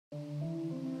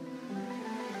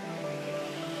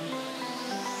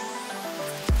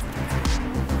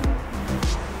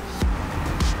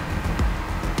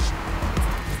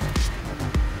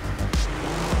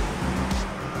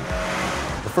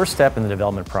first step in the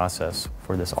development process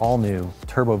for this all-new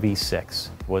Turbo V6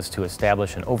 was to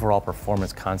establish an overall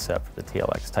performance concept for the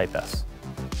TLX Type S.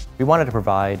 We wanted to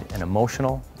provide an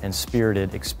emotional and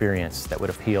spirited experience that would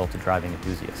appeal to driving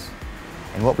enthusiasts.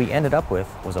 And what we ended up with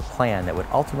was a plan that would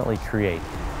ultimately create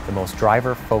the most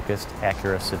driver-focused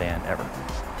Acura sedan ever.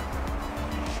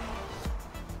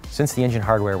 Since the engine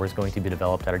hardware was going to be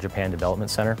developed at our Japan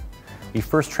Development Center, we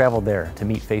first traveled there to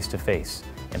meet face-to-face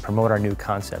and promote our new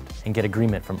concept and get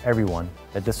agreement from everyone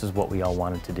that this is what we all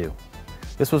wanted to do.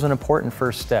 This was an important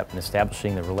first step in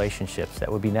establishing the relationships that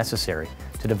would be necessary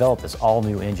to develop this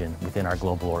all-new engine within our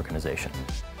global organization.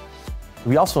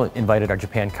 We also invited our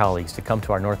Japan colleagues to come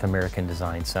to our North American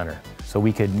Design Center so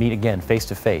we could meet again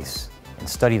face-to-face and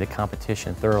study the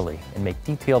competition thoroughly and make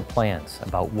detailed plans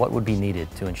about what would be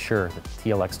needed to ensure that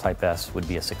the TLX Type S would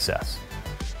be a success.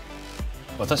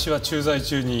 私は駐在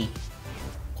中に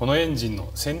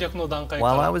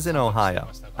While I was in Ohio,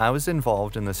 I was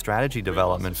involved in the strategy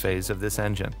development phase of this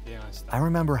engine. I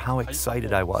remember how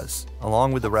excited I was,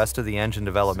 along with the rest of the engine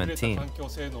development team,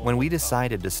 when we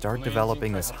decided to start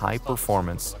developing this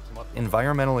high-performance,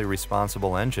 environmentally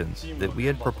responsible engine that we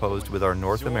had proposed with our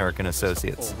North American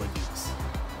associates.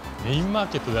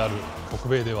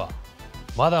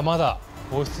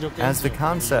 As the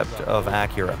concept of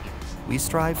Acura, we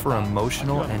strive for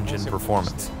emotional engine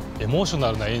performance.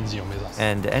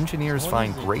 And engineers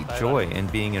find great joy in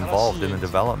being involved in the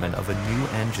development of a new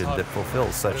engine that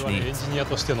fulfills such needs.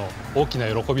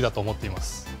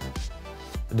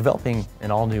 Developing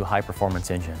an all-new high-performance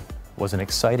engine was an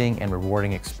exciting and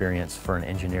rewarding experience for an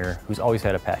engineer who's always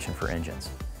had a passion for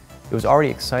engines. It was already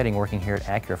exciting working here at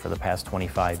Acura for the past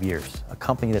 25 years, a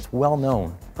company that's well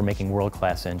known for making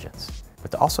world-class engines. But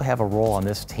to also have a role on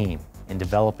this team in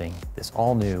developing this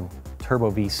all-new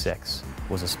Turbo V6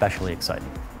 was especially exciting.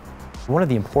 One of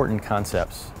the important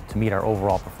concepts to meet our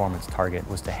overall performance target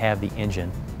was to have the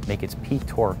engine make its peak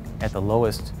torque at the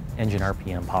lowest engine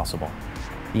RPM possible.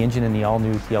 The engine in the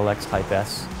all-new TLX Type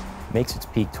S makes its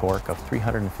peak torque of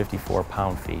 354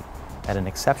 pound-feet at an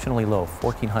exceptionally low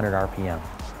 1400 RPM,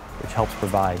 which helps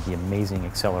provide the amazing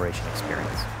acceleration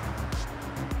experience.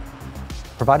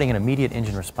 Providing an immediate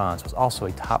engine response was also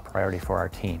a top priority for our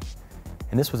team,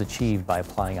 and this was achieved by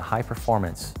applying a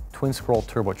high-performance twin-scroll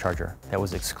turbocharger that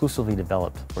was exclusively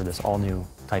developed for this all-new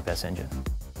Type S engine.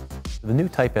 The new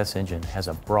Type S engine has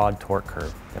a broad torque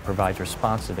curve that provides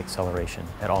responsive acceleration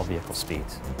at all vehicle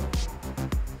speeds.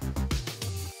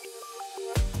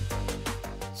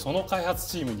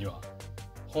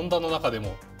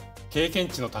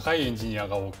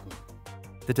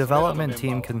 The development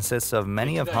team consists of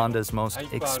many of Honda's most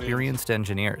experienced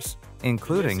engineers,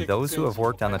 including those who have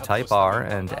worked on the Type R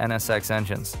and NSX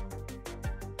engines.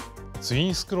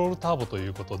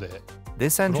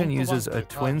 This engine uses a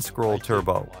twin-scroll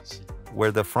turbo,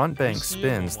 where the front bank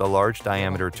spins the large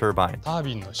diameter turbine,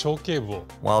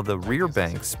 while the rear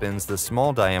bank spins the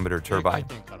small diameter turbine,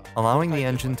 allowing the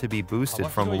engine to be boosted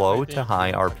from low to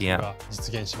high RPM.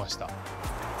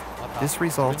 This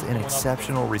results in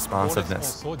exceptional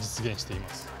responsiveness.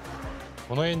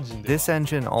 This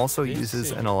engine also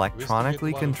uses an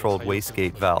electronically controlled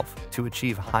wastegate valve to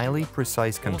achieve highly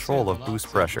precise control of boost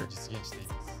pressure.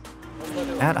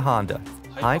 At Honda,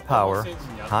 high power,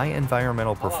 high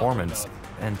environmental performance,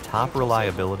 and top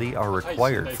reliability are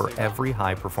required for every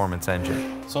high-performance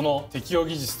engine.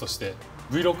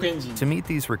 To meet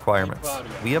these requirements,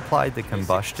 we applied the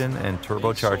combustion and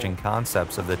turbocharging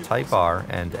concepts of the Type R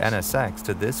and NSX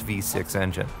to this V6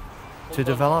 engine, to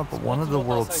develop one of the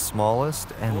world's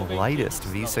smallest and lightest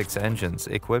V6 engines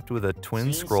equipped with a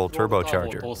twin-scroll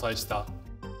turbocharger.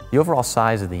 The overall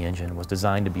size of the engine was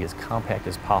designed to be as compact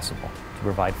as possible to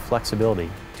provide flexibility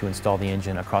to install the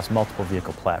engine across multiple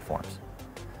vehicle platforms.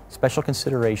 Special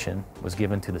consideration was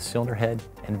given to the cylinder head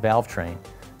and valve train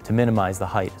to minimize the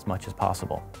height as much as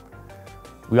possible.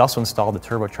 We also installed the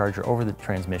turbocharger over the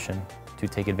transmission to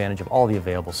take advantage of all the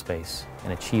available space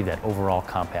and achieve that overall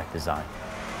compact design.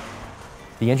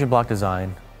 The engine block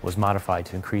design was modified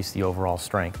to increase the overall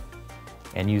strength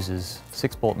and uses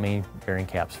 6-bolt main bearing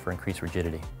caps for increased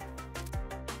rigidity.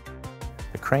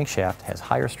 The crankshaft has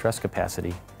higher stress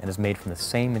capacity and is made from the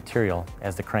same material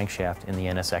as the crankshaft in the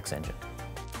NSX engine.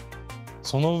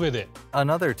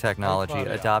 Another technology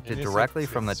adopted directly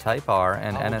from the Type R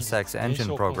and NSX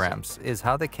engine programs is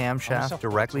how the camshaft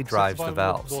directly drives the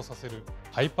valves.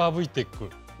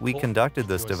 We conducted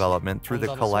this development through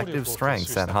the collective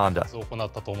strengths at Honda.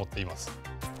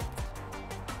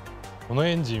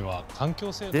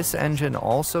 This engine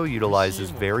also utilizes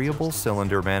variable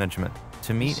cylinder management,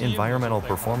 to meet environmental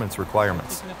performance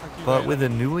requirements. But with a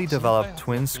newly developed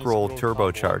twin-scroll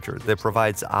turbocharger that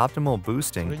provides optimal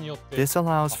boosting, this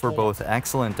allows for both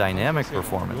excellent dynamic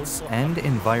performance and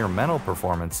environmental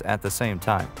performance at the same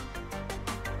time.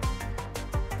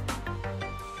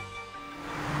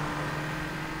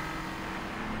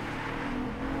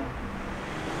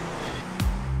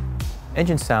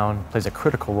 Engine sound plays a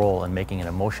critical role in making an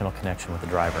emotional connection with the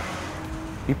driver.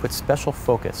 We put special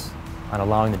focus on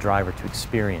allowing the driver to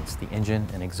experience the engine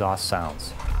and exhaust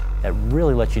sounds that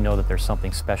really let you know that there's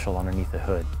something special underneath the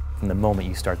hood from the moment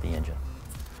you start the engine.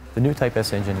 The new Type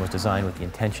S engine was designed with the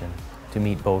intention to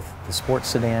meet both the sports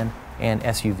sedan and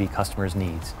SUV customers'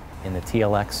 needs in the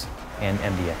TLX and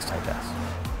MDX Type S.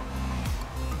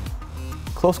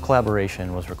 Close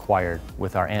collaboration was required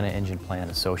with our ANA engine plant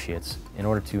associates in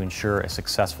order to ensure a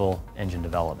successful engine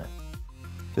development.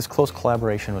 This close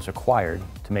collaboration was required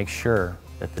to make sure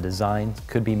that the design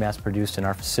could be mass-produced in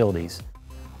our facilities,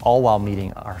 all while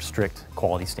meeting our strict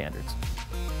quality standards.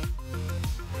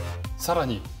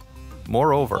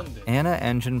 Moreover, ANA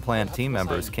engine plant team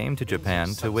members came to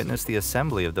Japan to witness the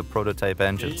assembly of the prototype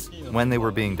engines when they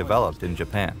were being developed in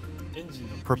Japan,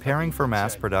 preparing for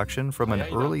mass production from an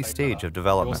early stage of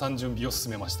development.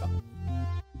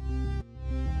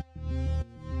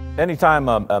 Anytime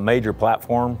a major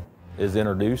platform is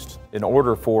introduced, in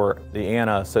order for the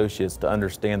ANA associates to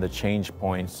understand the change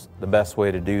points, the best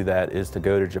way to do that is to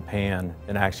go to Japan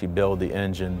and actually build the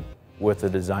engine with the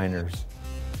designers.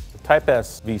 The Type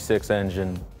S V6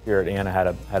 engine here at ANA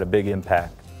had a big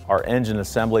impact. Our engine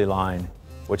assembly line,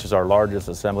 which is our largest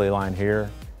assembly line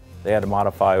here, they had to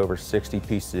modify over 60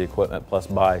 pieces of equipment plus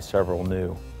buy several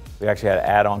new. We actually had to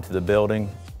add on to the building,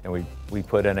 and we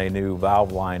put in a new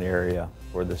valve line area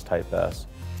for this Type S.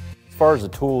 As far as the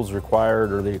tools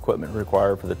required or the equipment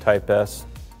required for the Type S,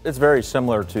 it's very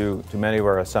similar to many of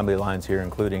our assembly lines here,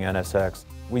 including NSX.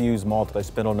 We use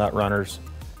multi-spindle nut runners,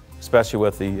 especially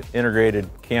with the integrated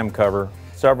cam cover.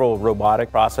 Several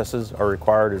robotic processes are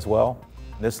required as well.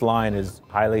 This line is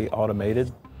highly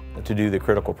automated to do the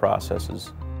critical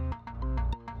processes.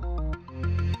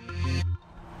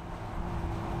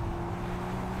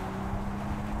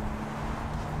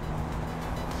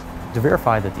 To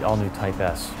verify that the all-new Type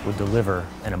S would deliver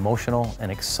an emotional and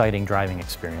exciting driving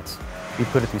experience, we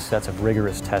put it through sets of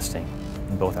rigorous testing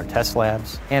in both our test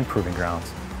labs and proving grounds,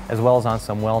 as well as on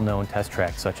some well-known test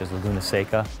tracks such as Laguna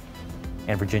Seca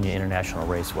and Virginia International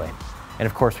Raceway. And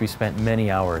of course, we spent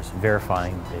many hours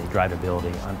verifying the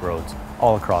drivability on roads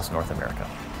all across North America.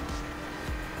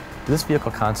 This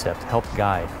vehicle concept helped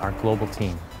guide our global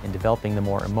team in developing the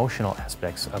more emotional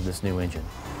aspects of this new engine,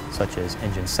 such as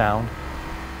engine sound,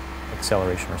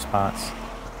 acceleration response,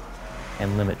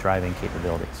 and limit driving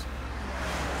capabilities,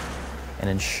 and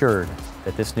ensured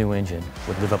that this new engine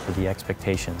would live up to the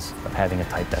expectations of having a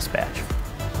Type S badge.